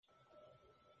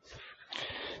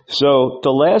So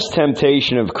the last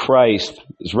temptation of Christ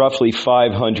is roughly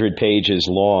 500 pages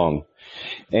long,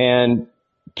 and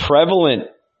prevalent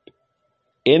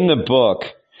in the book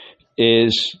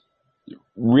is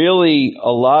really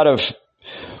a lot of,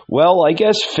 well, I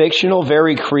guess fictional,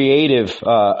 very creative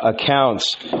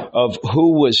accounts of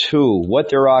who was who, what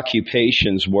their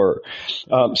occupations were.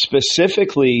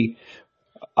 Specifically,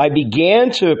 I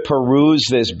began to peruse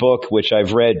this book, which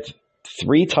I've read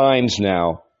 3 times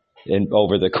now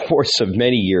over the course of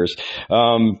many years.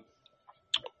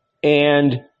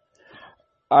 And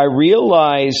I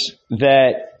realize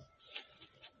that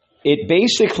it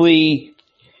basically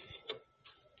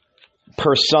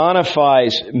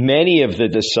personifies many of the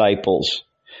disciples,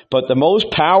 but the most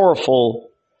powerful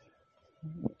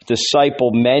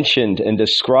disciple mentioned and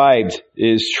described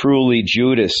is truly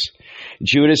Judas.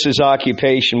 Judas's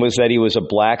occupation was that he was a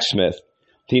blacksmith.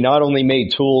 He not only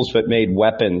made tools, but made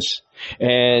weapons.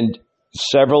 And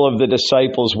several of the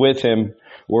disciples with him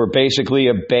were basically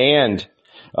a band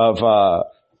of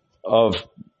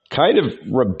kind of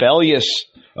rebellious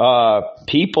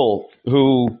people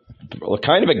who,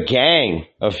 kind of a gang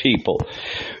of people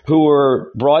who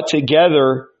were brought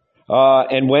together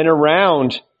and went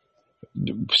around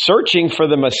searching for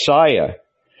the Messiah.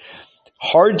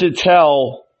 Hard to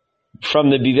tell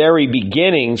from the very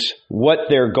beginnings what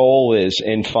their goal is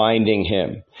in finding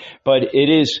him. But it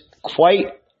is quite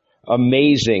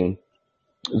amazing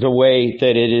the way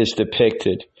that it is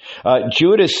depicted.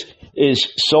 Judas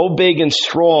is so big and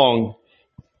strong,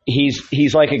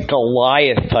 he's like a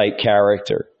Goliath type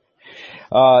character.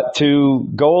 To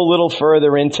go a little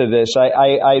further into this,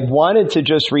 I wanted to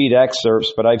just read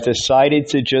excerpts, but I've decided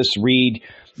to just read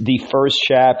the first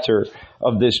chapter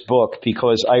of this book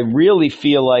because I really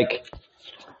feel like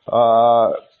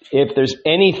if there's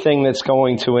anything that's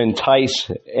going to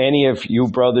entice any of you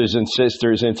brothers and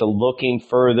sisters into looking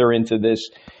further into this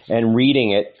and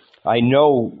reading it, I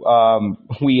know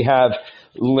we have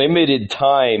limited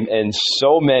time and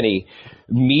so many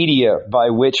media by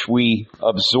which we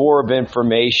absorb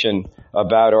information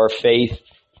about our faith,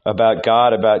 about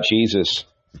God, about Jesus.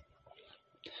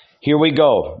 Here we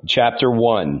go, chapter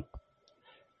 1.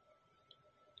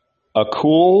 A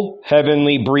cool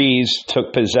heavenly breeze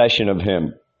took possession of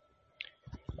him.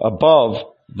 Above,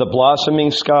 the blossoming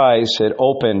skies had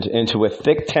opened into a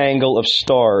thick tangle of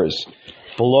stars.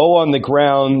 Below on the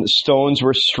ground, stones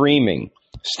were streaming,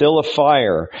 still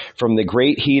afire from the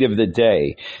great heat of the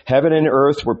day. Heaven and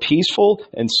earth were peaceful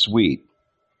and sweet,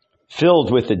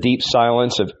 filled with the deep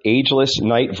silence of ageless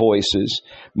night voices,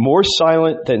 more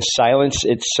silent than silence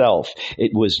itself.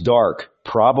 It was dark,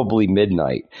 probably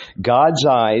midnight. God's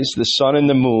eyes, the sun and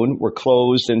the moon, were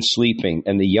closed and sleeping,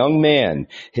 and the young man,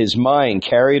 his mind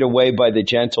carried away by the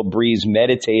gentle breeze,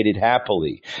 meditated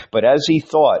happily. But as he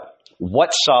thought,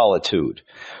 what solitude,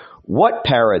 what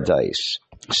paradise!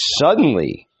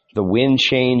 Suddenly, the wind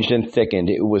changed and thickened.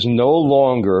 It was no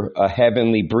longer a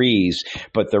heavenly breeze,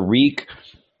 but the reek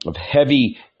of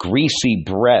heavy, greasy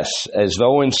breaths, as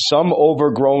though in some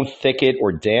overgrown thicket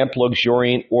or damp,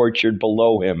 luxuriant orchard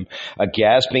below him, a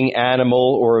gasping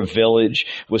animal or a village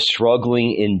was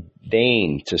struggling in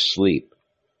vain to sleep.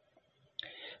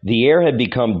 The air had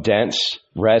become dense,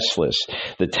 restless.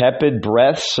 The tepid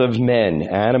breaths of men,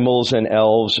 animals, and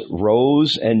elves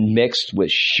rose and mixed with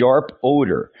sharp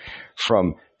odor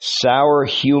from sour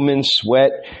human sweat,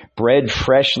 bread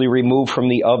freshly removed from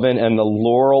the oven, and the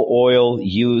laurel oil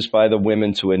used by the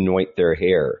women to anoint their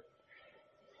hair.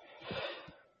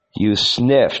 You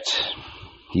sniffed,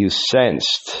 you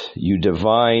sensed, you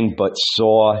divined, but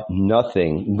saw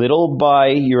nothing. Little by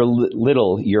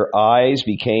little, your eyes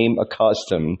became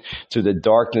accustomed to the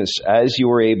darkness as you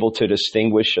were able to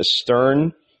distinguish a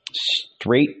stern,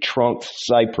 straight-trunked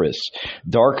cypress,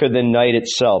 darker than night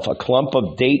itself, a clump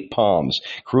of date palms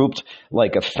grouped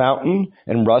like a fountain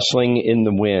and rustling in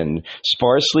the wind,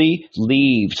 sparsely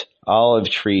leaved olive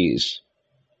trees,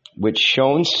 which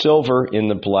shone silver in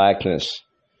the blackness.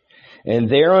 And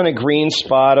there on a green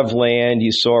spot of land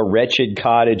you saw wretched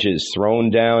cottages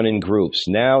thrown down in groups,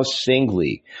 now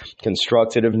singly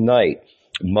constructed of night,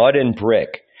 mud and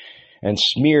brick, and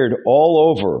smeared all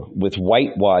over with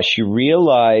whitewash. You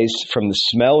realized from the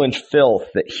smell and filth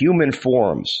that human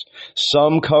forms,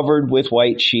 some covered with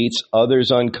white sheets, others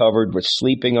uncovered, were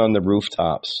sleeping on the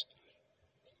rooftops.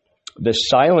 The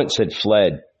silence had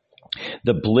fled,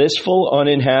 the blissful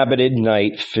uninhabited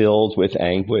night filled with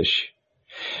anguish.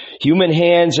 Human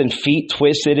hands and feet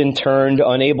twisted and turned,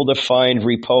 unable to find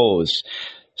repose.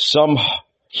 Some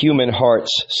Human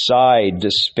hearts sighed,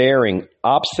 despairing,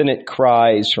 obstinate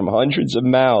cries from hundreds of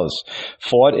mouths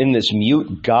fought in this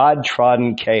mute,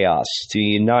 God-trodden chaos to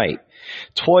unite,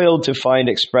 toiled to find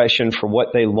expression for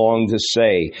what they longed to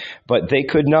say, but they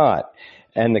could not,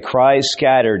 and the cries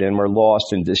scattered and were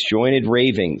lost in disjointed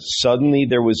ravings. Suddenly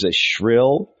there was a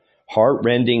shrill,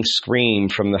 heart-rending scream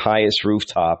from the highest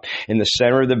rooftop. In the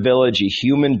center of the village, a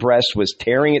human breast was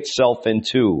tearing itself in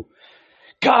two.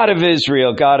 God of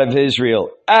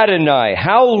Israel, Adonai,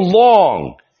 how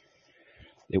long?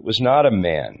 It was not a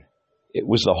man. It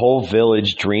was the whole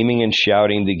village dreaming and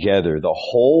shouting together, the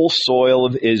whole soil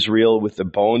of Israel with the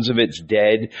bones of its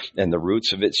dead and the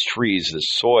roots of its trees, the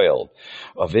soil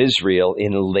of Israel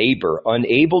in labor,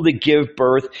 unable to give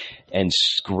birth and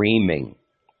screaming.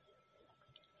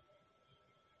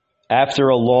 After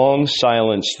a long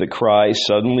silence, the cry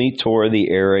suddenly tore the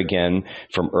air again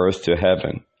from earth to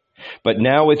heaven. But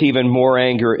now with even more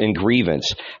anger and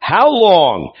grievance. How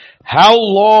long? How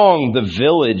long? The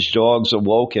village dogs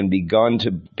awoke and began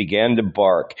to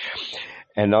bark.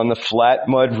 And on the flat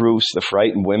mud roofs, the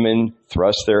frightened women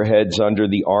thrust their heads under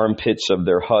the armpits of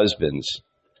their husbands.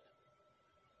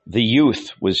 The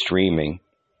youth was dreaming.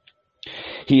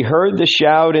 He heard the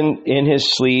shout in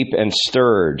his sleep and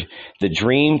stirred. The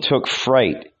dream took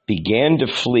fright, began to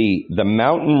flee. The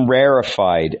mountain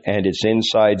rarefied and its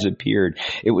insides appeared.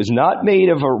 It was not made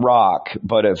of a rock,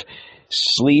 but of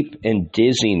sleep and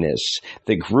dizziness.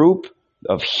 The group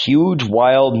of huge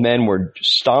wild men were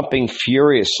stomping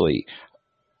furiously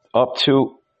up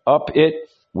it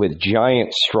with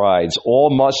giant strides, all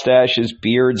mustaches,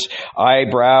 beards,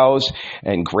 eyebrows,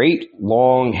 and great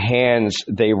long hands.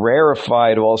 They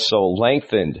rarefied also,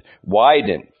 lengthened,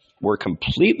 widened, were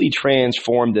completely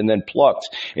transformed and then plucked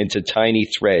into tiny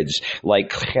threads like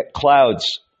clouds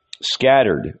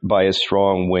scattered by a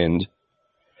strong wind.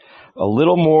 A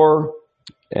little more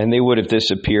and they would have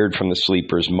disappeared from the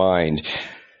sleeper's mind.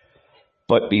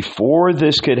 But before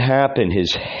this could happen,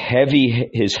 his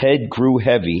head grew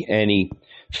heavy and he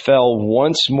fell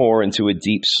once more into a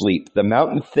deep sleep. The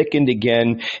mountain thickened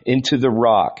again into the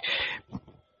rock,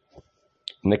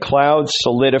 and the clouds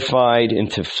solidified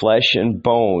into flesh and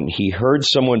bone. He heard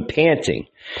someone panting.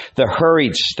 The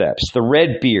hurried steps. The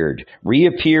red beard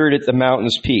reappeared at the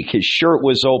mountain's peak. His shirt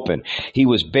was open. He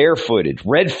was barefooted,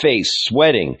 red-faced,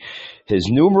 sweating. His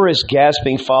numerous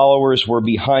gasping followers were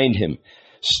behind him,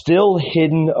 still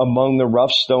hidden among the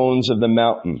rough stones of the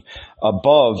mountain.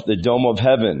 Above, the dome of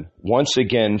heaven once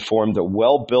again formed a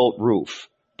well-built roof.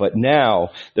 But now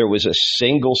there was a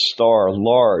single star,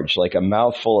 large like a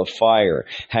mouthful of fire,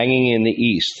 hanging in the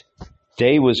east.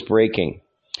 Day was breaking.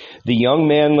 The young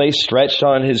man lay stretched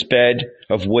on his bed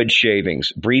of wood shavings,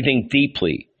 breathing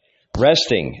deeply,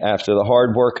 resting after the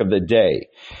hard work of the day.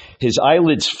 His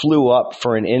eyelids flew up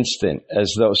for an instant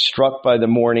as though struck by the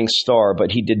morning star,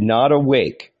 but he did not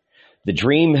awake. The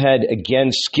dream had again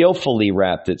skillfully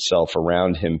wrapped itself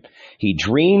around him. He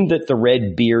dreamed that the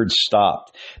red beard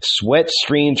stopped. Sweat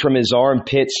streamed from his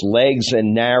armpits, legs,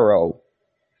 and narrow,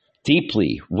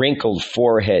 deeply wrinkled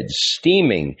forehead.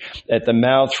 Steaming at the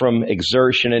mouth from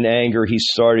exertion and anger, he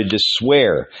started to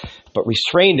swear, but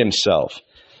restrained himself,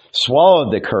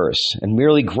 swallowed the curse, and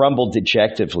merely grumbled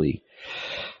dejectedly.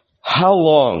 How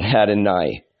long,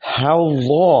 Adonai? How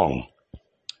long?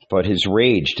 But his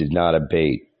rage did not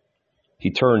abate. He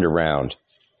turned around.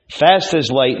 Fast as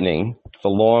lightning, the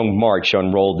long march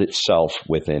unrolled itself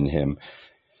within him.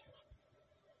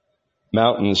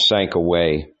 Mountains sank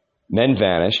away. Men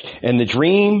vanished, and the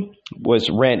dream was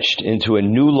wrenched into a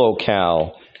new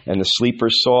locale, and the sleeper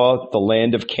saw the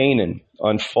land of Canaan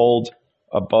unfold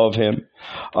above him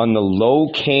on the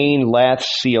low cane lath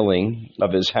ceiling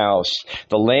of his house.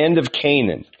 The land of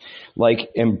Canaan, like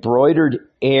embroidered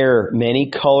air,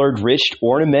 many-colored, rich,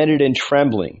 ornamented, and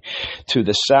trembling. To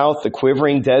the south, the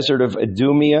quivering desert of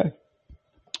Idumea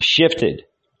shifted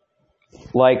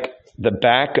like the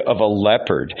back of a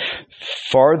leopard.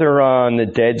 Farther on, the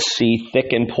Dead Sea,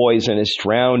 thick and poisonous,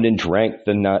 drowned and drank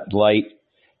the light.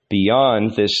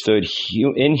 Beyond this stood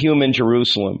inhuman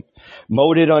Jerusalem,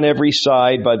 moated on every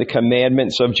side by the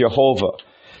commandments of Jehovah.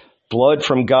 Blood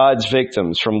from God's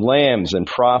victims, from lambs and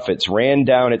prophets, ran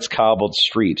down its cobbled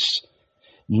streets.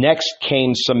 Next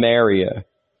came Samaria,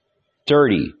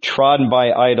 dirty, trodden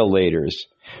by idolaters,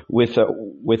 with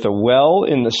a well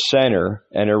in the center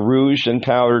and a rouged and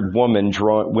powdered woman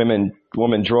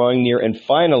drawing near, and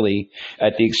finally,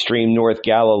 at the extreme north,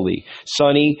 Galilee,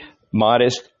 sunny,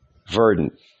 modest,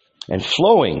 verdant, and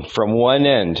flowing from one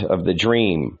end of the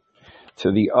dream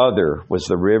to the other was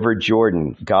the river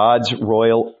Jordan, God's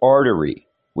royal artery,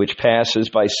 which passes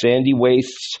by sandy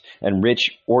wastes and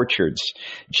rich orchards,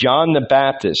 John the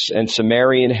Baptist and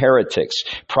Samaritan heretics,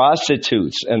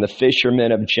 prostitutes and the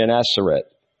fishermen of Gennesaret,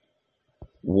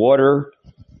 watering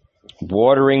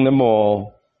them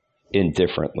all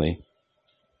indifferently.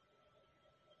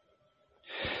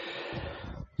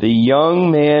 The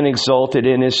young man exulted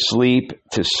in his sleep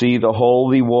to see the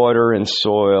holy water and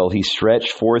soil. He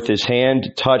stretched forth his hand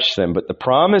to touch them, but the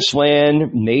promised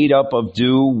land, made up of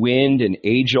dew, wind, and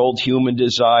age-old human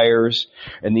desires,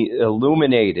 and the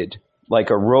illuminated like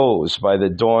a rose by the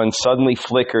dawn, suddenly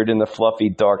flickered in the fluffy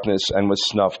darkness and was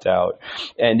snuffed out.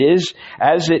 And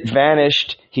as it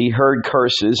vanished, he heard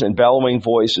curses and bellowing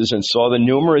voices and saw the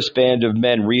numerous band of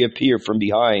men reappear from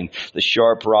behind the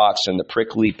sharp rocks and the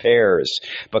prickly pears,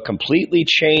 but completely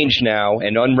changed now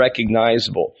and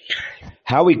unrecognizable.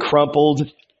 How he crumpled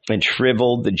and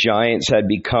shriveled the giants had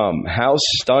become. How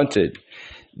stunted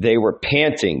they were,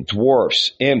 panting,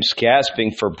 dwarfs, imps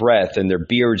gasping for breath, and their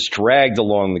beards dragged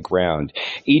along the ground.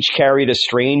 Each carried a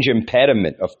strange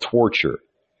impediment of torture.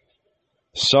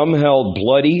 Some held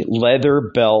bloody leather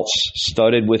belts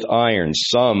studded with iron.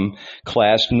 Some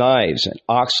clasped knives and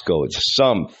ox goads.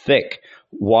 Some thick,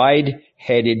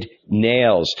 wide-headed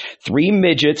nails. 3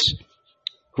 midgets,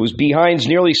 whose behinds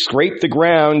nearly scraped the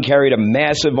ground, carried a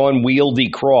massive, unwieldy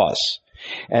cross.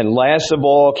 And last of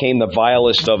all came the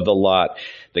vilest of the lot,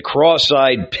 the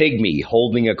cross-eyed pygmy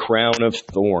holding a crown of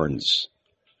thorns.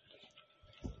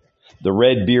 The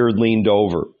red beard leaned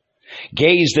over,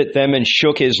 gazed at them, and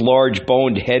shook his large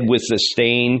boned head with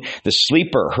disdain. The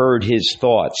sleeper heard his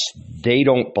thoughts. They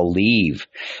don't believe.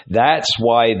 That's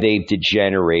why they've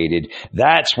degenerated.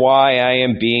 That's why I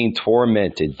am being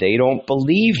tormented. They don't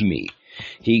believe me.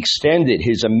 He extended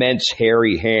his immense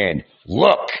hairy hand.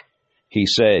 Look, he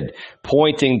said,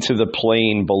 pointing to the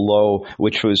plain below,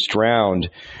 which was drowned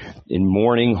in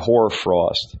morning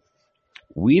hoarfrost.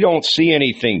 We don't see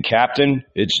anything, Captain.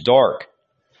 It's dark.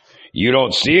 You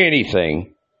don't see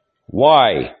anything?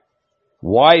 Why?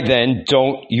 Why then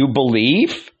don't you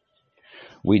believe?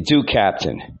 We do,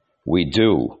 Captain. We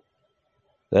do.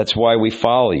 That's why we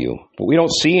follow you. But we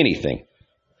don't see anything.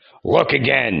 Look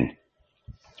again.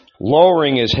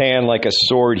 Lowering his hand like a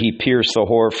sword, he pierced the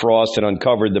hoarfrost and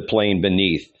uncovered the plain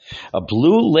beneath. A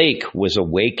blue lake was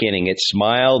awakening. It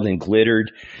smiled and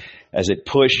glittered as it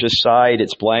pushed aside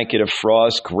its blanket of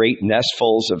frost. Great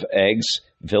nestfuls of eggs,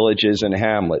 villages, and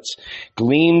hamlets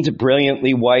gleamed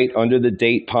brilliantly white under the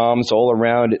date palms all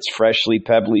around its freshly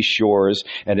pebbly shores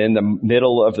and in the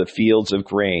middle of the fields of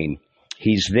grain.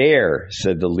 He's there,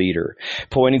 said the leader,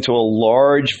 pointing to a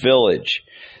large village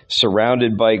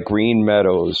surrounded by green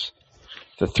meadows.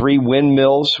 The 3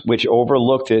 windmills which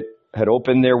overlooked it had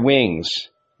opened their wings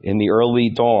in the early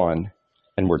dawn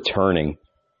and were turning.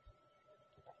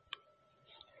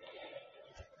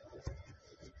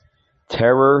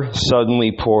 Terror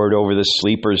suddenly poured over the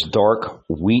sleeper's dark,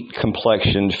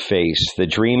 wheat-complexioned face. The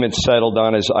dream had settled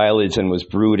on his eyelids and was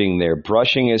brooding there.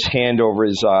 Brushing his hand over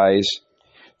his eyes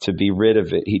to be rid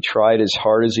of it, he tried as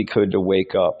hard as he could to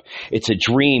wake up. It's a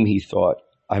dream, he thought.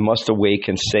 I must awake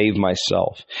and save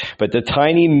myself. But the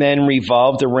tiny men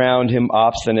revolved around him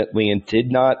obstinately and did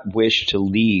not wish to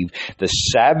leave. The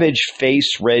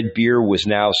savage-faced Redbeard was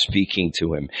now speaking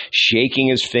to him, shaking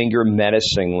his finger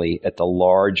menacingly at the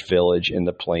large village in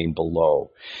the plain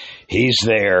below. He's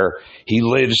there. He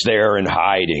lives there in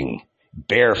hiding,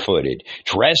 barefooted,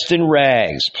 dressed in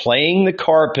rags, playing the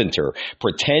carpenter,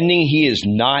 pretending he is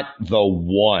not the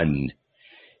one.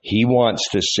 He wants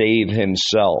to save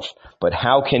himself, but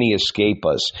how can he escape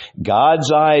us?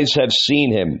 God's eyes have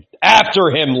seen him.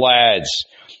 After him, lads!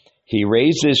 He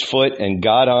raised his foot and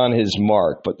got on his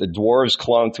mark, but the dwarves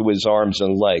clung to his arms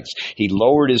and legs. He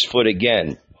lowered his foot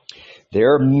again.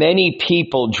 There are many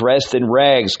people dressed in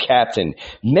rags, Captain.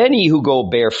 Many who go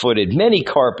barefooted, many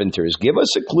carpenters. Give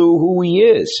us a clue who he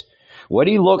is, what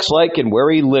he looks like, and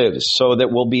where he lives, so that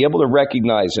we'll be able to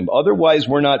recognize him. Otherwise,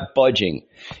 we're not budging.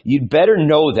 You'd better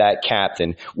know that,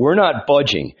 Captain. We're not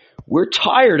budging. We're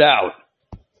tired out.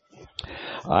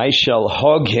 I shall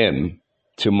hug him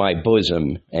to my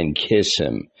bosom and kiss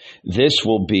him. This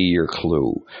will be your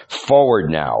clue. Forward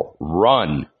now.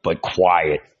 Run, but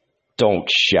quiet. Don't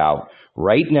shout.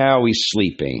 Right now he's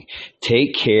sleeping.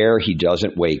 Take care he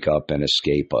doesn't wake up and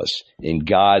escape us. In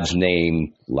God's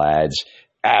name, lads,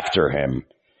 after him.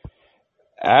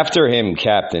 After him,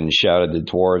 Captain, shouted the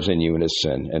dwarves in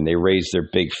unison, and they raised their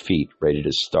big feet, ready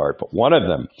to start. But one of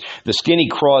them, the skinny,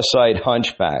 cross-eyed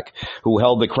hunchback who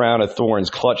held the crown of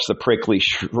thorns, clutched the prickly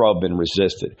shrub and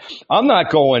resisted. I'm not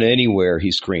going anywhere,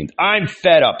 he screamed. I'm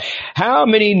fed up. How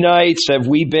many nights have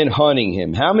we been hunting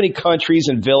him? How many countries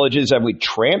and villages have we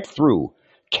tramped through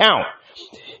Count.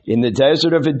 In the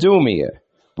desert of Idumea,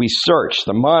 we searched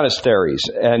the monasteries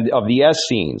and of the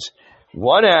Essenes,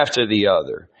 one after the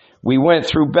other. We went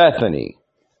through Bethany,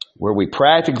 where we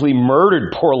practically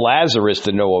murdered poor Lazarus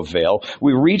to no avail.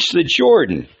 We reached the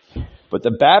Jordan, but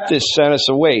the Baptists sent us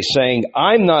away, saying,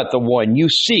 I'm not the one you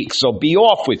seek, so be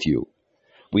off with you.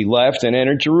 We left and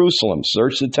entered Jerusalem,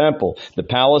 searched the temple, the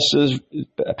palaces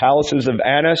of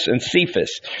Annas and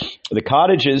Cephas, the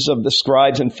cottages of the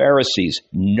scribes and Pharisees.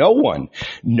 No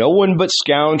one but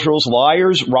scoundrels,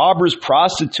 liars, robbers,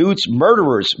 prostitutes,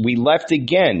 murderers. We left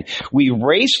again. We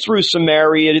raced through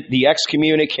Samaria, the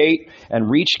excommunicate,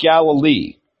 and reached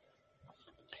Galilee.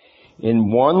 In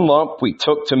one lump, we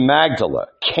took to Magdala,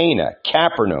 Cana,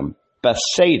 Capernaum,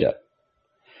 Bethsaida.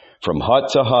 From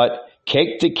hut to hut,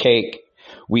 cake to cake,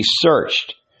 we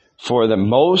searched for the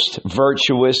most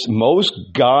virtuous, most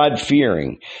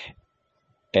God-fearing.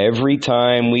 Every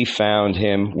time we found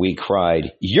him, we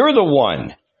cried, You're the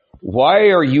one! Why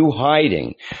are you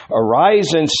hiding?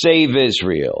 Arise and save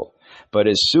Israel. But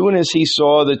as soon as he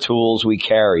saw the tools we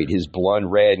carried, his blood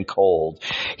ran cold.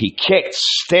 He kicked,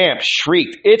 stamped,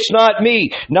 shrieked, It's not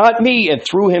me, and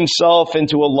threw himself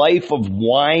into a life of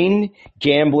wine,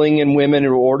 gambling, and women in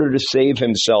order to save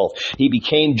himself. He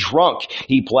became drunk.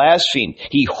 He blasphemed.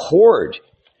 He whored,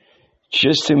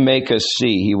 just to make us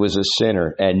see he was a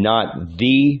sinner and not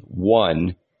the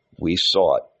one we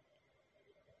sought.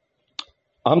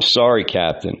 I'm sorry,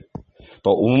 Captain,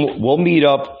 but we'll meet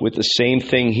up with the same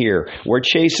thing here. We're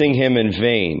chasing him in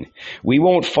vain. We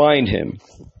won't find him.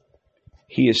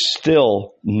 He has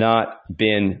still not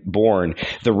been born.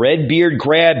 The red beard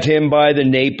grabbed him by the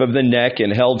nape of the neck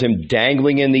and held him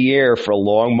dangling in the air for a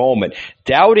long moment.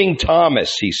 Doubting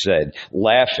Thomas, he said,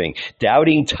 laughing.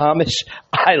 Doubting Thomas,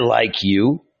 I like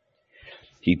you.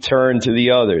 He turned to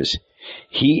the others.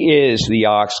 He is the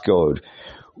ox goad.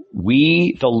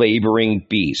 We the laboring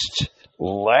beasts.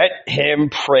 Let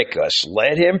him prick us.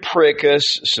 Let him prick us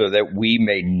so that we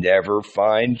may never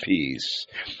find peace.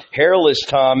 Hairless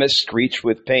Thomas screeched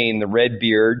with pain. The red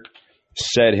beard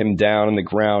set him down on the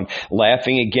ground.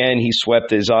 Laughing again, he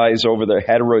swept his eyes over the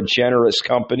heterogeneous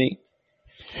company.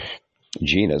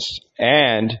 Genus.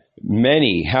 And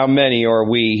many, how many are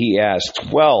we, he asked.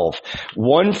 12.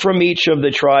 One from each of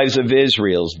the tribes of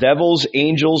Israel. Devils,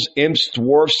 angels, imps,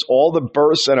 dwarfs, all the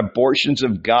births and abortions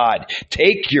of God.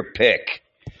 Take your pick.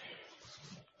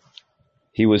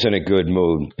 He was in a good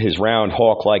mood. His round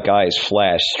hawk-like eyes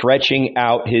flashed. Stretching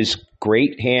out his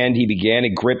great hand, he began to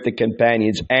grip the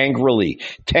companions angrily,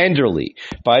 tenderly.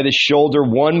 By the shoulder,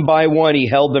 one by one, he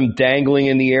held them dangling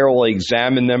in the air while he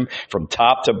examined them from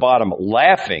top to bottom,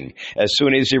 laughing. As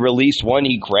soon as he released one,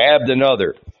 he grabbed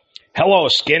another. Hello,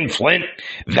 Skinflint,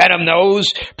 Venom Nose,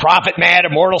 Prophet Mad,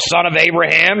 Immortal Son of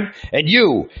Abraham, and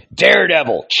you,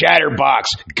 Daredevil, Chatterbox,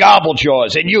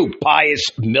 Gobblejaws, and you, Pious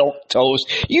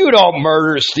Milquetoast. You don't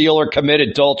murder, steal, or commit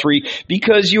adultery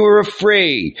because you are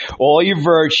afraid. All your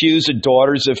virtues are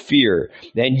daughters of fear.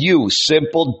 And you,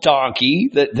 simple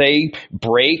donkey, that they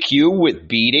break you with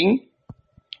beating.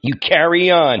 You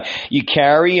carry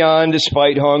on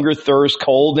despite hunger, thirst,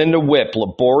 cold, and the whip,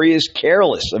 laborious,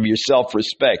 careless of your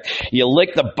self-respect. You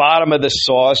lick the bottom of the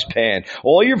saucepan.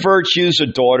 All your virtues are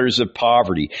daughters of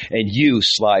poverty. And you,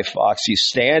 sly fox, you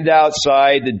stand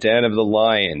outside the den of the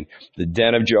lion, the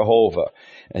den of Jehovah,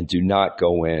 and do not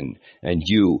go in. And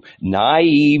you,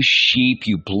 naive sheep,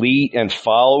 you bleat and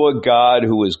follow a God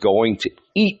who is going to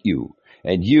eat you.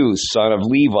 And you, son of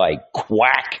Levi,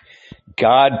 quack,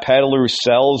 God peddler who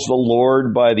sells the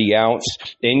Lord by the ounce,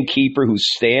 innkeeper who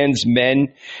stands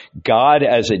men, God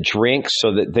as a drink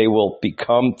so that they will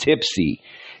become tipsy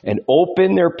and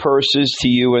open their purses to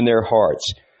you in their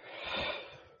hearts.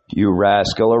 You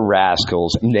rascal of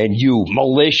rascals. And then you,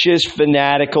 malicious,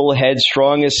 fanatical,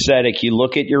 headstrong ascetic, you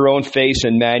look at your own face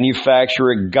and manufacture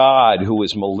a God who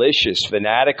is malicious,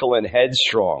 fanatical, and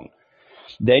headstrong.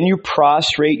 Then you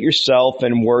prostrate yourself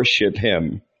and worship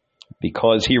him,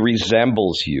 because he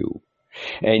resembles you.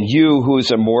 And you, whose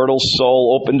immortal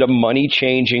soul opened a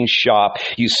money-changing shop,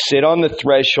 you sit on the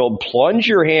threshold, plunge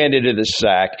your hand into the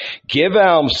sack, give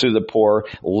alms to the poor,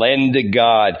 lend to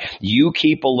God. You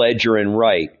keep a ledger and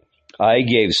write, I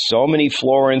gave so many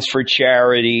florins for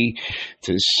charity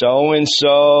to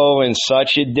so-and-so and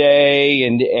such a day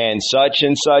and such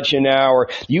an hour.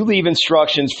 You leave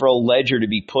instructions for a ledger to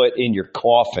be put in your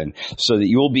coffin so that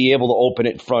you will be able to open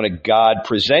it in front of God,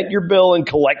 present your bill, and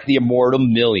collect the immortal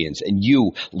millions. And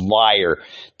you, liar,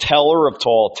 teller of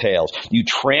tall tales, you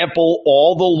trample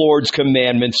all the Lord's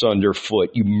commandments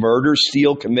underfoot. You murder,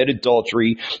 steal, commit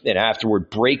adultery, and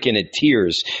afterward break into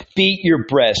tears. Beat your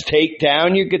breast, take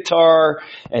down your guitar, guitar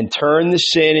and turn the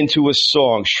sin into a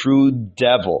song. Shrewd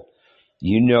devil,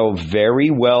 you know very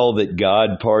well that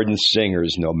God pardons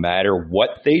singers no matter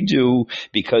what they do,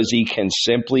 because he can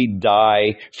simply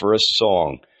die for a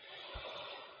song.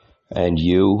 And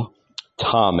you,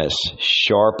 Thomas,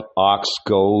 sharp ox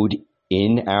goad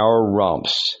in our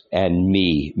rumps, and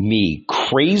me,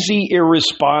 crazy,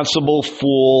 irresponsible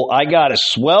fool. I got a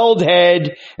swelled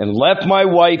head and left my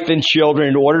wife and children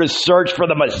in order to search for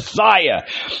the Messiah.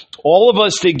 All of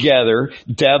us together,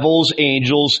 devils,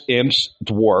 angels, imps,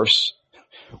 dwarfs,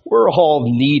 we're all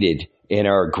needed in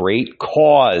our great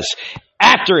cause.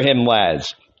 After him,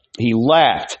 lads. He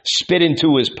laughed, spit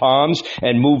into his palms,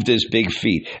 and moved his big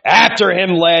feet. After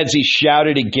him, lads, he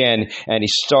shouted again, and he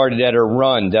started at a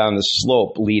run down the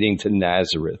slope leading to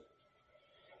Nazareth.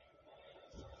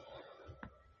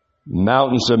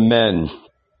 Mountains of men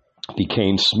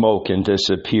became smoke and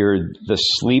disappeared. The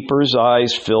sleeper's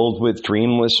eyes filled with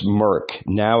dreamless murk.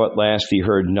 Now at last he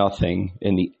heard nothing.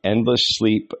 In the endless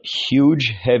sleep,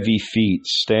 huge, heavy feet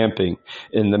stamping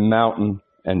in the mountain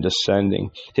and descending.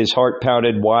 His heart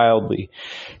pounded wildly.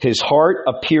 His heart,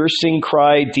 a piercing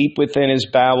cry deep within his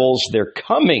bowels. They're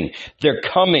coming,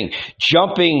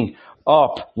 jumping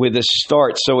up with a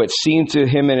start, so it seemed to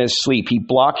him in his sleep. He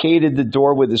blockaded the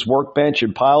door with his workbench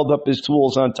and piled up his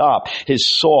tools on top. His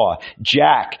saw,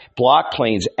 jack, block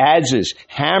planes, adzes,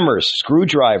 hammers,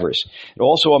 screwdrivers, and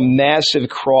also a massive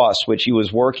cross which he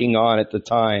was working on at the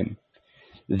time.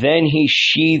 Then he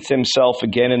sheathed himself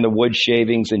again in the wood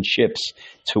shavings and chips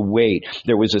to wait.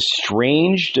 There was a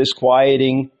strange,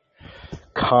 disquieting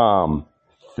calm,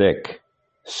 thick,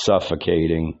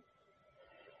 suffocating.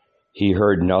 He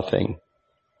heard nothing,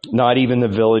 not even the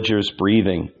villagers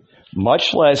breathing,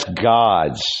 much less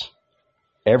God's.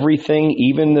 Everything,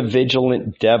 even the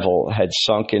vigilant devil, had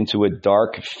sunk into a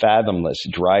dark, fathomless,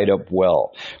 dried-up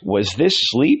well. Was this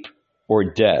sleep or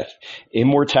death?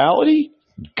 Immortality?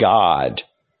 God.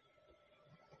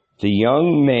 The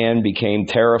young man became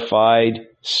terrified,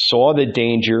 saw the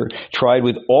danger, tried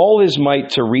with all his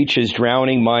might to reach his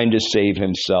drowning mind to save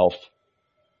himself,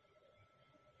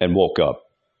 and woke up.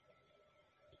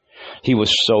 He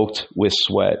was soaked with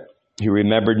sweat. He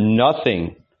remembered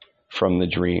nothing from the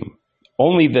dream.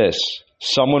 Only this: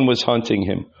 someone was hunting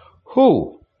him.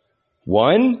 Who?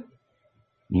 One?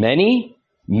 Many?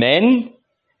 Men?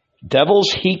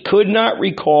 Devils? He could not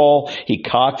recall. He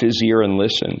cocked his ear and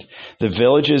listened. The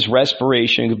village's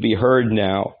respiration could be heard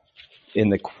now in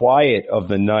the quiet of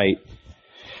the night.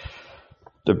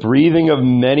 The breathing of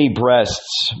many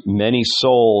breasts, many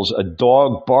souls. A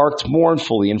dog barked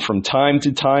mournfully, and from time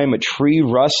to time a tree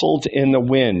rustled in the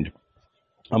wind.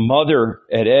 A mother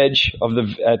at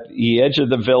the edge of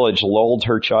the village lulled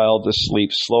her child to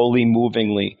sleep, slowly,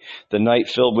 movingly. The night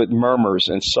filled with murmurs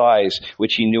and sighs,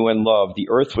 which he knew and loved. The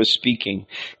earth was speaking.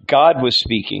 God was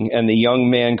speaking, and the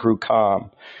young man grew calm.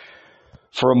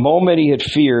 For a moment he had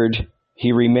feared.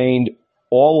 He remained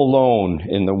all alone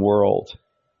in the world.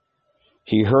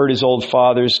 He heard his old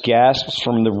father's gasps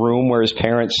from the room where his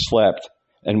parents slept,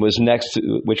 and which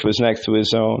was next to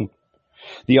his own.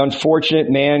 The unfortunate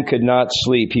man could not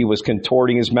sleep. He was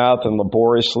contorting his mouth and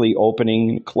laboriously opening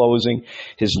and closing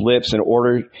his lips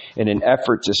in an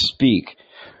effort to speak.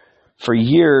 For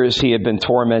years he had been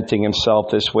tormenting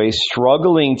himself this way,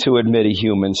 struggling to admit a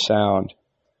human sound.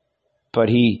 But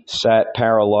he sat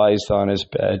paralyzed on his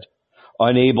bed,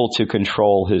 unable to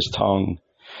control his tongue.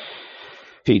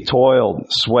 He toiled,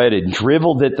 sweated,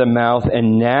 dribbled at the mouth,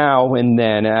 and now and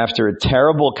then, after a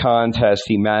terrible contest,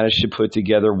 he managed to put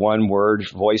together one word,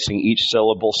 voicing each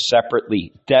syllable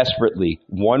separately, desperately.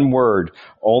 One word,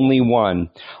 only one,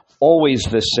 always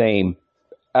the same.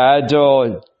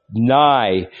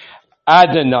 Adonai,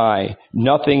 Adonai,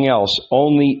 nothing else,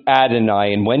 only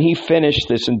Adonai. And when he finished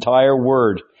this entire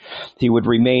word, he would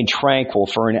remain tranquil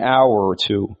for an hour or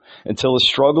two until the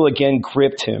struggle again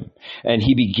gripped him, and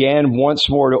he began once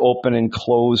more to open and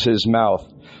close his mouth.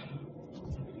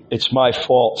 It's my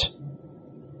fault,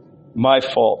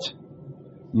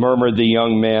 murmured the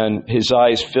young man, his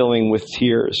eyes filling with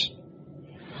tears.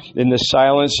 In the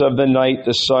silence of the night,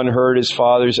 the son heard his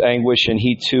father's anguish, and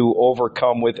he too,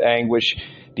 overcome with anguish,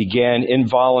 began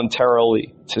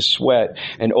involuntarily to sweat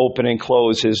and open and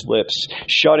close his lips.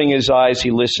 Shutting his eyes, he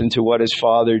listened to what his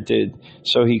father did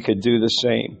so he could do the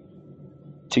same.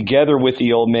 Together with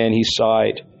the old man, he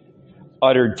sighed,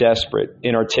 uttered desperate,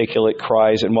 inarticulate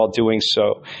cries, and while doing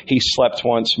so, he slept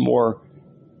once more.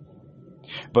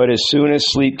 But as soon as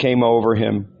sleep came over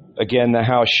him, again the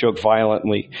house shook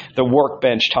violently. The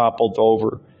workbench toppled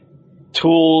over.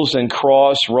 tools and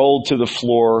cross rolled to the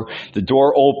floor. The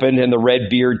door opened and the red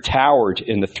beard towered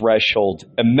in the threshold,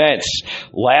 immense,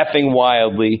 laughing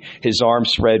wildly, his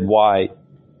arms spread wide.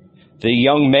 The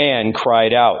young man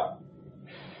cried out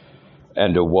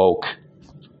and awoke.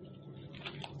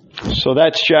 So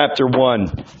that's chapter 1.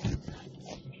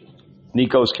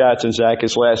 Nikos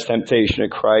Kazantzakis' last temptation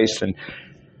of Christ, and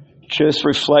just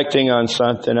reflecting on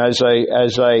something as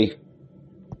I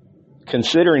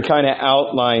consider and kind of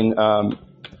outline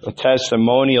a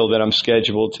testimonial that I'm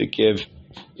scheduled to give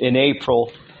in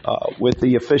April with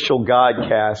the official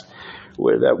Godcast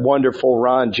with that wonderful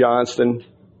Ron Johnston.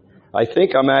 I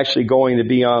think I'm actually going to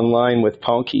be online with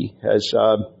Punky, as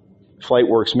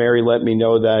FlightWorks Mary let me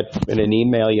know that in an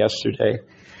email yesterday.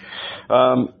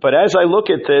 But as I look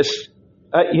at this,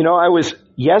 I was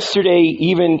yesterday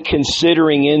even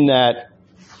considering in that,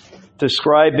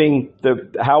 describing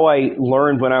how I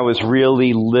learned when I was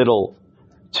really little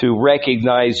to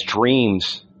recognize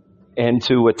dreams and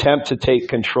to attempt to take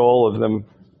control of them,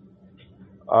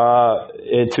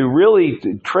 and to really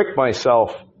trick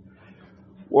myself,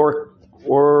 or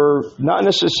not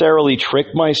necessarily trick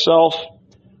myself,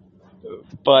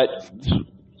 but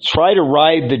try to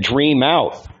ride the dream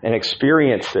out and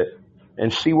experience it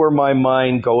and see where my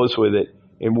mind goes with it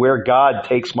and where God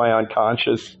takes my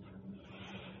unconscious.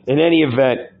 In any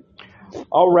event,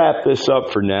 I'll wrap this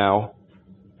up for now.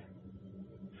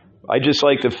 I'd just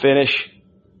like to finish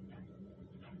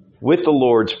with the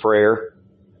Lord's Prayer.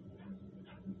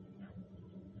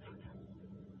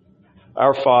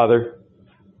 Our Father,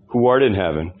 who art in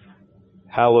heaven,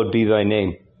 hallowed be thy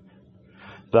name.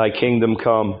 Thy kingdom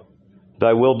come,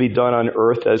 thy will be done on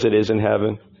earth as it is in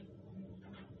heaven.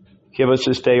 Give us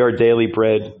this day our daily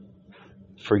bread.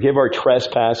 Forgive our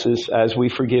trespasses as we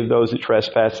forgive those who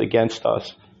trespass against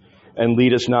us. And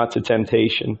lead us not to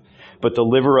temptation, but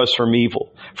deliver us from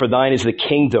evil. For thine is the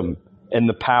kingdom and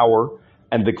the power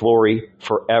and the glory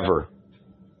forever.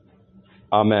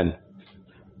 Amen.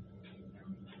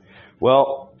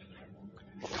 Well,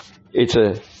 it's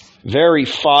a very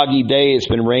foggy day. It's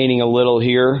been raining a little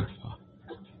here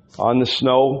on the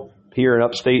snow here in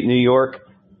upstate New York.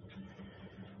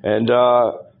 And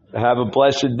have a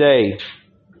blessed day.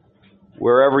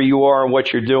 Wherever you are and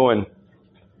what you're doing,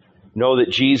 know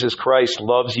that Jesus Christ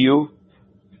loves you.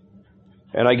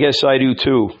 And I guess I do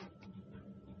too.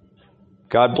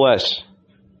 God bless.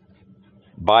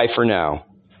 Bye for now.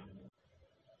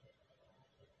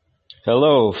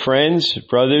 Hello, friends,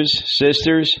 brothers,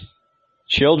 sisters,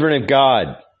 children of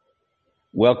God.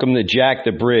 Welcome to Jack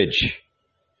the Bridge.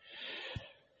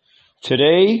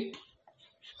 Today,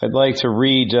 I'd like to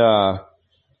read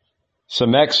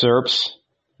some excerpts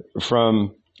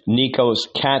from Nikos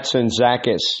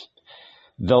Kazantzakis,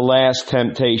 The Last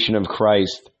Temptation of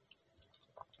Christ.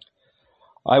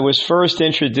 I was first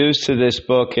introduced to this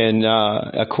book in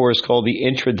a course called The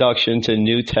Introduction to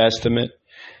New Testament,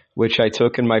 which I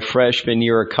took in my freshman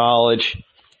year of college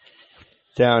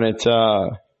down at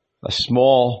a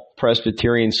small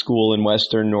Presbyterian school in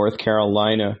western North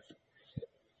Carolina.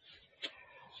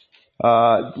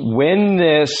 When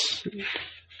this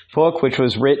book, which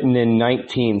was written in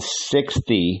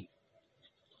 1960,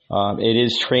 it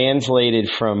is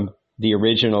translated from the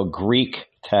original Greek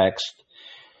text.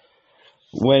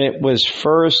 When it was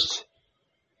first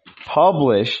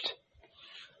published,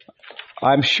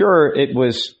 I'm sure it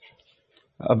was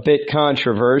a bit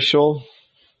controversial,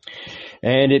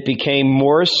 and it became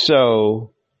more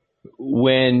so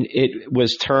when it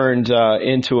was turned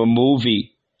into a movie.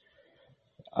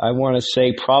 I want to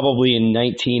say probably in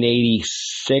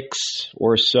 1986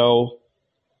 or so,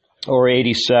 or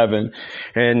 87.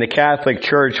 And the Catholic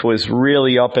Church was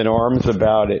really up in arms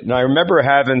about it. And I remember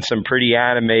having some pretty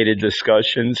animated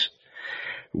discussions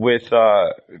with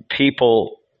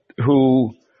people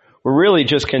who were really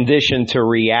just conditioned to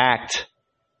react.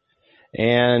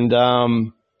 And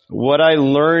what I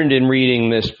learned in reading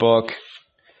this book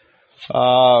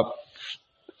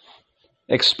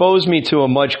exposed me to a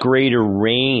much greater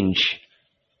range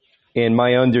in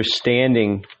my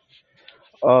understanding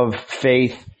of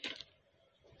faith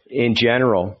in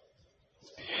general.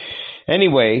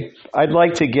 Anyway, I'd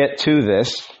like to get to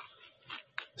this.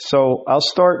 So I'll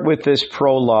start with this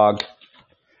prologue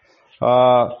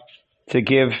to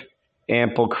give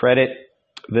ample credit.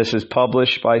 This is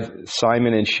published by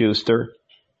Simon & Schuster,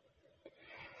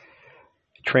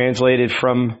 translated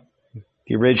from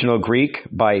the original Greek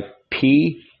by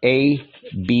P.A.B.N.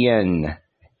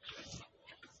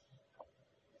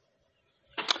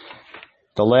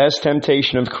 The Last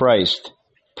Temptation of Christ,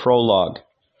 Prologue.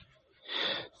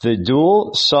 The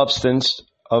dual substance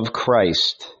of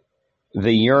Christ,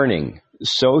 the yearning,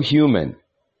 so human,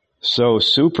 so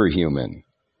superhuman,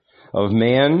 of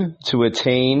man to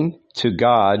attain to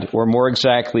God, or more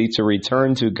exactly, to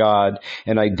return to God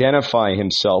and identify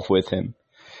himself with him,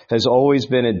 has always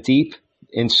been a deep,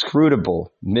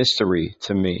 inscrutable mystery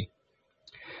to me.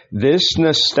 This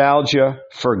nostalgia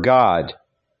for God,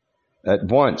 at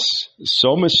once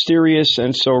so mysterious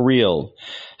and so real,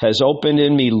 has opened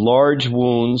in me large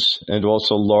wounds and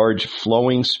also large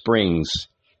flowing springs.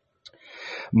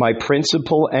 My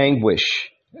principal anguish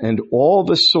and all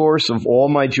the source of all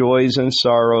my joys and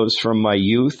sorrows from my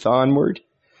youth onward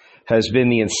has been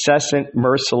the incessant,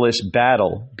 merciless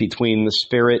battle between the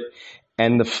spirit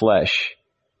and the flesh.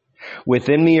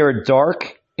 Within me are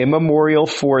dark, immemorial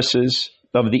forces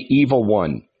of the evil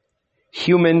one,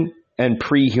 human and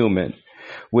pre-human.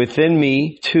 Within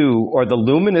me, too, are the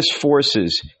luminous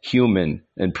forces, human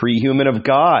and pre-human, of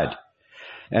God.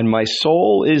 And my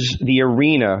soul is the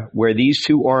arena where these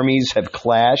two armies have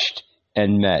clashed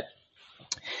and met.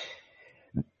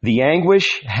 The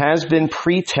anguish has been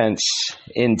pretense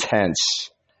intense.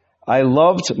 I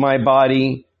loved my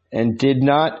body and did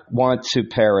not want to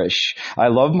perish. I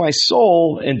loved my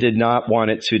soul and did not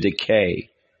want it to decay.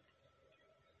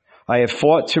 I have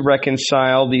fought to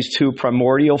reconcile these two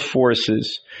primordial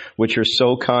forces, which are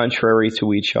so contrary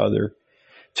to each other,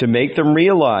 to make them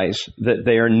realize that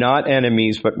they are not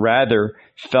enemies, but rather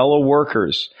fellow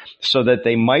workers, so that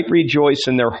they might rejoice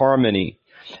in their harmony,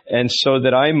 and so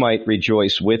that I might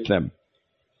rejoice with them.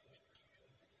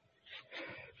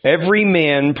 Every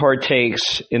man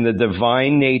partakes in the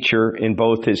divine nature in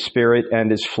both his spirit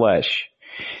and his flesh.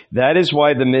 That is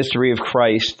why the mystery of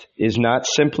Christ is not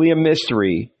simply a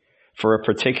mystery for a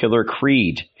particular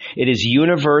creed. It is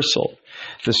universal.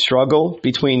 The struggle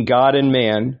between God and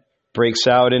man breaks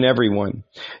out in everyone,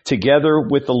 together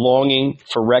with the longing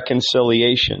for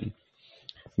reconciliation.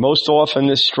 Most often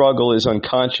this struggle is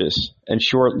unconscious and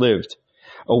short-lived.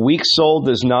 A weak soul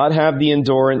does not have the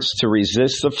endurance to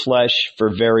resist the flesh for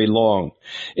very long.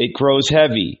 It grows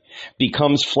heavy,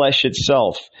 becomes flesh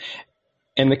itself,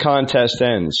 and the contest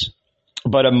ends.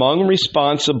 But among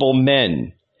responsible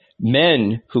men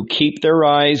who keep their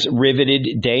eyes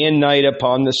riveted day and night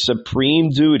upon the supreme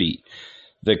duty,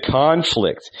 the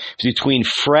conflict between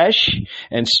flesh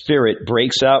and spirit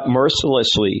breaks out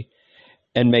mercilessly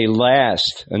and may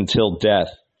last until death.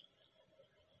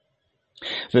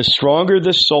 The stronger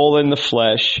the soul in the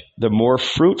flesh, the more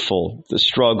fruitful the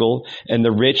struggle and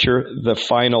the richer the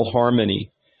final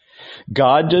harmony.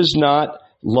 God does not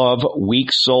love weak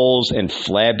souls and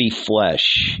flabby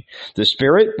flesh. The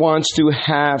spirit wants to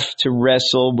have to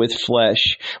wrestle with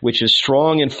flesh, which is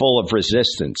strong and full of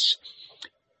resistance.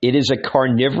 It is a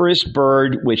carnivorous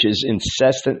bird which is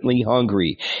incessantly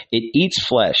hungry. It eats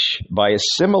flesh by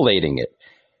assimilating it,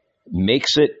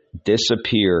 makes it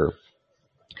disappear.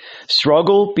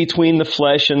 Struggle between the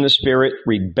flesh and the spirit,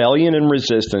 rebellion and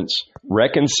resistance,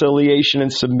 reconciliation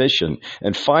and submission,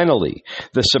 and finally,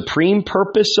 the supreme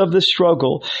purpose of the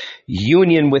struggle,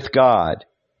 union with God.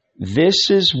 This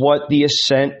is what the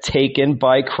ascent taken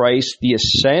by Christ, the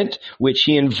ascent which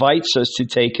he invites us to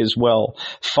take as well,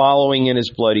 following in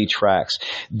his bloody tracks.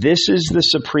 This is the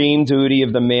supreme duty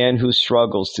of the man who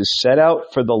struggles, to set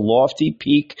out for the lofty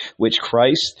peak which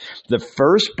Christ, the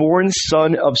firstborn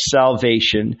Son of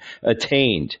salvation,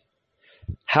 attained.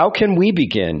 How can we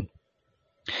begin?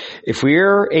 If we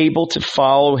are able to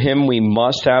follow him, we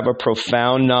must have a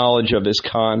profound knowledge of his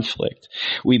conflict.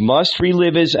 We must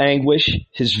relive his anguish,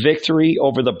 his victory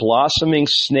over the blossoming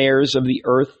snares of the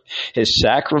earth, his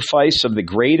sacrifice of the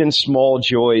great and small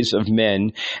joys of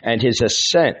men, and his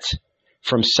ascent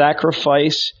from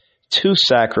sacrifice to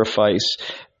sacrifice,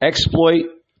 exploit,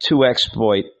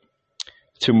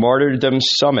 to martyrdom's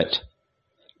summit,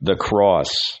 the cross.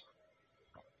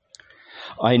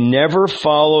 I never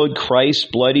followed Christ's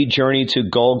bloody journey to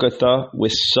Golgotha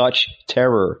with such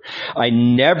terror. I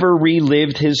never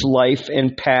relived his life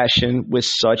and passion with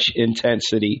such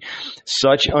intensity,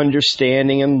 such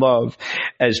understanding and love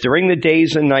as during the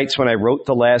days and nights when I wrote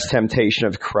The Last Temptation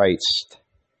of Christ.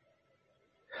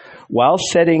 While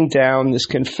setting down this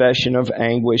confession of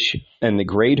anguish and the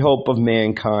great hope of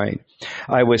mankind,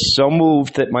 I was so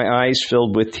moved that my eyes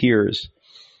filled with tears.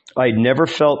 I'd never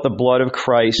felt the blood of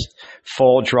Christ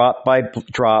fall drop by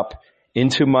drop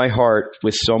into my heart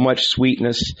with so much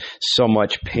sweetness, so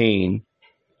much pain.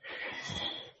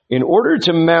 In order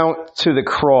to mount to the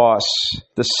cross,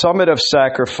 the summit of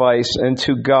sacrifice, and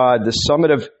to God, the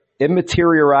summit of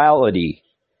immateriality,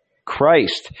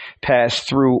 Christ passed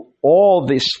through all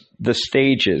the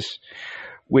stages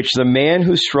which the man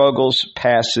who struggles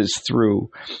passes through.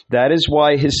 That is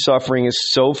why his suffering is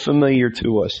so familiar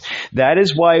to us. That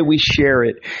is why we share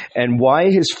it, and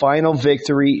why his final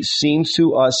victory seems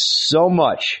to us so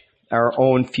much our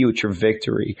own future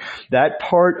victory. That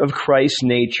part of Christ's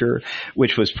nature,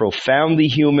 which was profoundly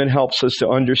human, helps us to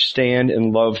understand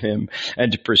and love him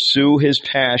and to pursue his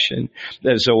passion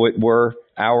as though it were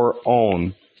our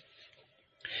own.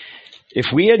 If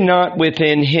we had not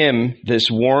within him this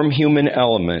warm human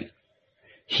element,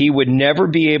 he would never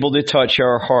be able to touch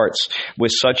our hearts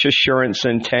with such assurance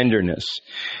and tenderness.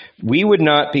 He would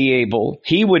not be able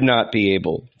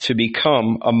to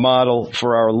become a model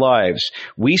for our lives.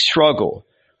 We struggle.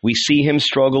 We see him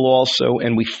struggle also,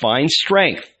 and we find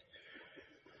strength.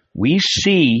 We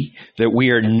see that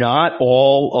we are not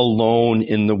all alone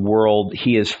in the world.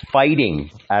 He is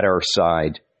fighting at our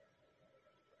side.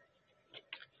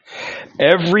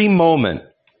 Every moment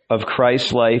of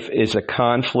Christ's life is a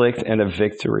conflict and a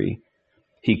victory.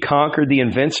 He conquered the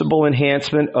invincible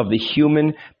enhancement of the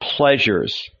human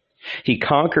pleasures. He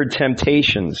conquered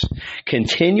temptations,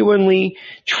 continually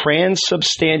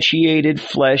transubstantiated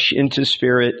flesh into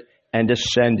spirit, and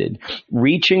ascended.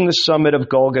 Reaching the summit of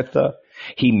Golgotha,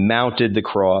 he mounted the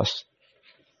cross.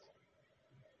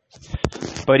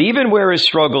 But even where his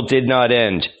struggle did not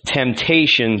end,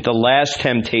 temptation, the last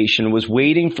temptation, was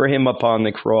waiting for him upon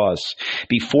the cross.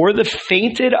 Before the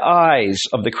fainted eyes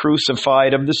of the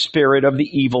crucified, of the spirit of the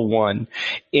evil one,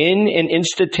 in an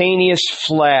instantaneous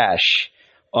flash,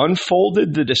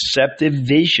 unfolded the deceptive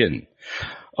vision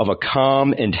of a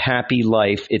calm and happy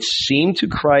life. It seemed to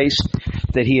Christ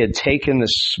that he had taken the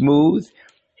smooth,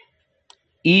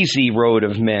 easy road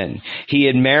of men. He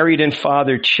had married and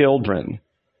fathered children.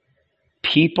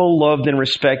 People loved and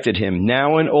respected him.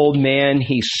 Now an old man,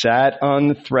 he sat on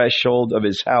the threshold of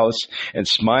his house and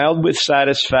smiled with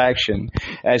satisfaction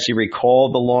as he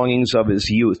recalled the longings of his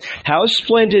youth. How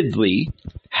splendidly,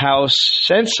 how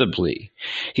sensibly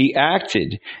he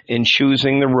acted in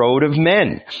choosing the road of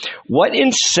men. What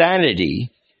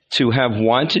insanity to have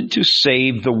wanted to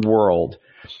save the world.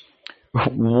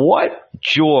 What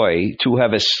joy to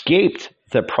have escaped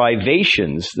the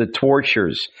privations, the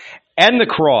tortures, and the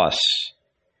cross.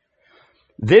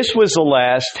 This was the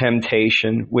last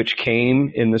temptation which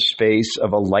came in the space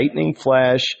of a lightning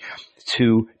flash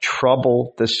to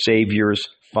trouble the Savior's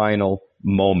final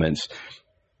moments.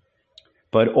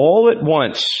 But all at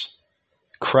once,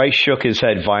 Christ shook his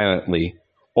head violently,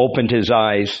 opened his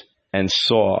eyes, and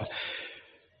saw.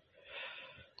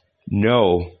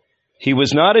 No, he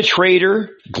was not a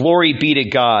traitor. Glory be to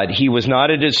God. He was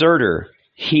not a deserter.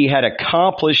 He had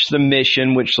accomplished the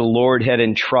mission which the Lord had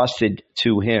entrusted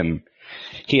to him.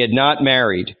 He had not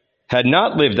married, had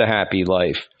not lived a happy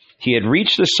life. He had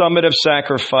reached the summit of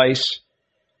sacrifice.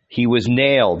 He was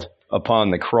nailed upon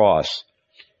the cross.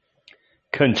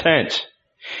 Content,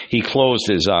 he closed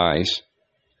his eyes.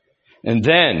 And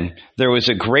then there was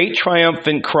a great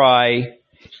triumphant cry,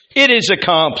 "It is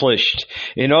accomplished."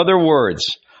 In other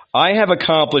words, I have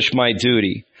accomplished my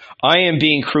duty. I am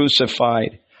being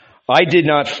crucified. I did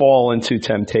not fall into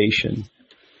temptation.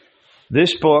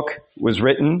 This book was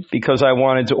written because I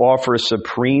wanted to offer a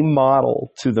supreme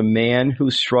model to the man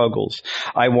who struggles.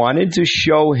 I wanted to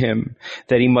show him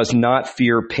that he must not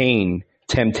fear pain,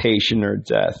 temptation, or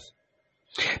death.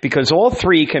 Because all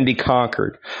three can be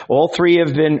conquered. All three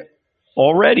have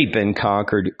already been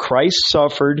conquered. Christ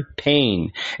suffered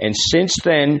pain, and since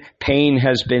then, pain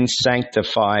has been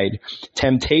sanctified.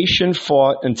 Temptation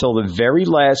fought until the very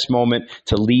last moment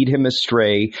to lead him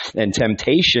astray, and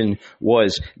temptation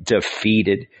was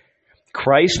defeated.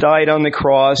 Christ died on the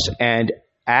cross, and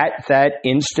at that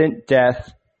instant,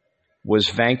 death was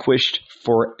vanquished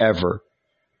forever.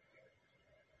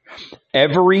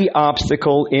 Every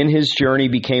obstacle in his journey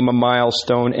became a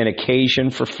milestone, an occasion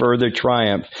for further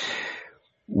triumph.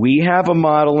 We have a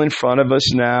model in front of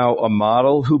us now, a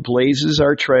model who blazes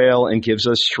our trail and gives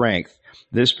us strength.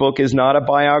 This book is not a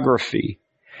biography.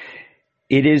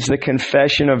 It is the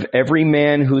confession of every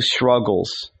man who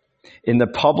struggles. In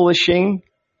publishing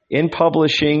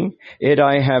it,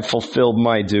 I have fulfilled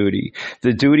my duty.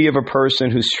 The duty of a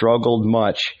person who struggled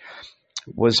much,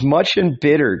 was much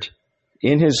embittered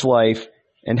in his life,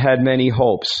 and had many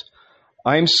hopes.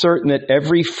 I'm certain that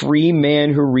every free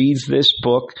man who reads this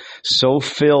book, so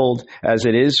filled as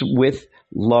it is with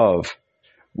love,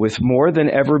 with more than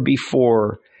ever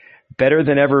before, better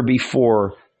than ever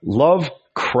before, love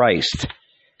Christ.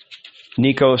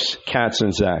 Nikos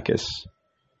Katsantzakis.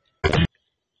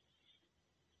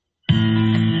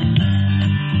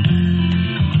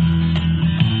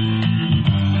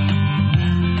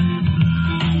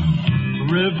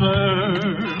 River,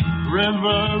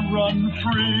 river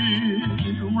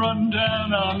run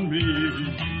down on me.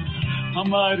 A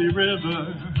mighty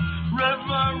river,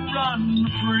 river run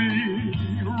free,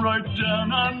 right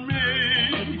down on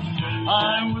me.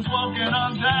 I was walking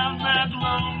on down that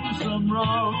lonesome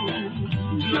road,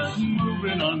 just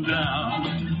moving on down.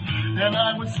 And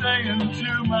I was saying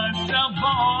to myself,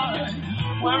 boy,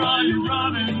 where are you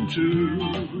running to?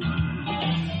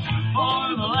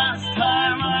 For the last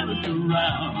time I looked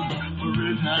around, for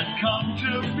it had come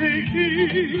to me.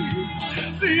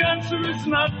 The answer is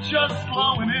not just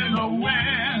blowing in the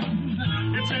wind,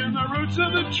 it's in the roots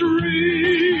of the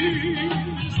trees.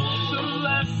 The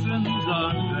lessons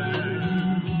are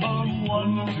there for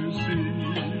one to see.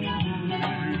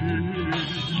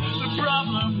 The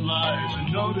problem lies in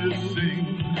noticing,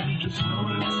 just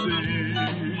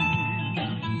noticing.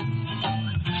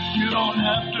 You don't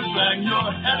have to bang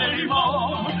your head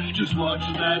anymore. Just watch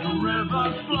that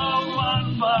river flow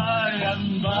on by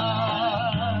and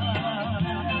by.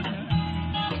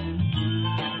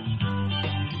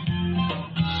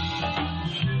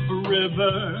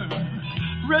 River,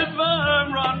 river,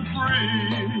 run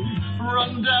free,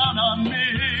 run down on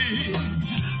me.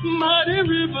 Mighty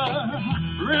river,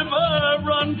 river,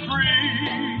 run free,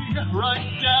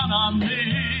 right down on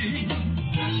me.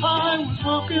 I was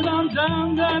walking on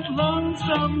down that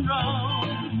lonesome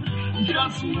road,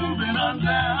 just moving on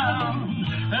down,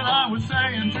 and I was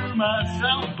saying to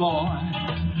myself, boy,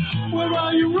 where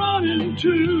are you running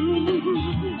to?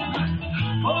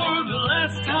 For the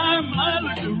last time I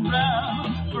looked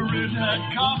around, for it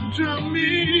had come to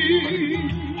me.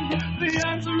 The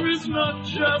answer is not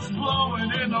just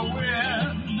blowing in the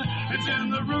wind, it's in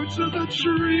the roots of the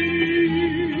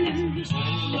trees.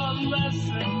 The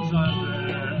lessons are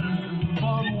there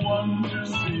for one to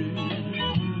see.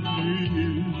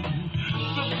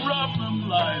 The problem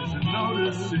lies in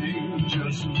noticing,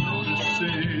 just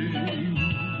noticing.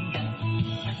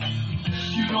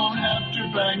 You don't have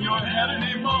to bang your head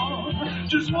anymore.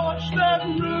 Just watch that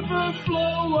river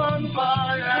flow on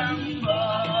by and by.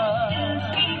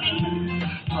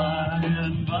 By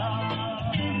and by.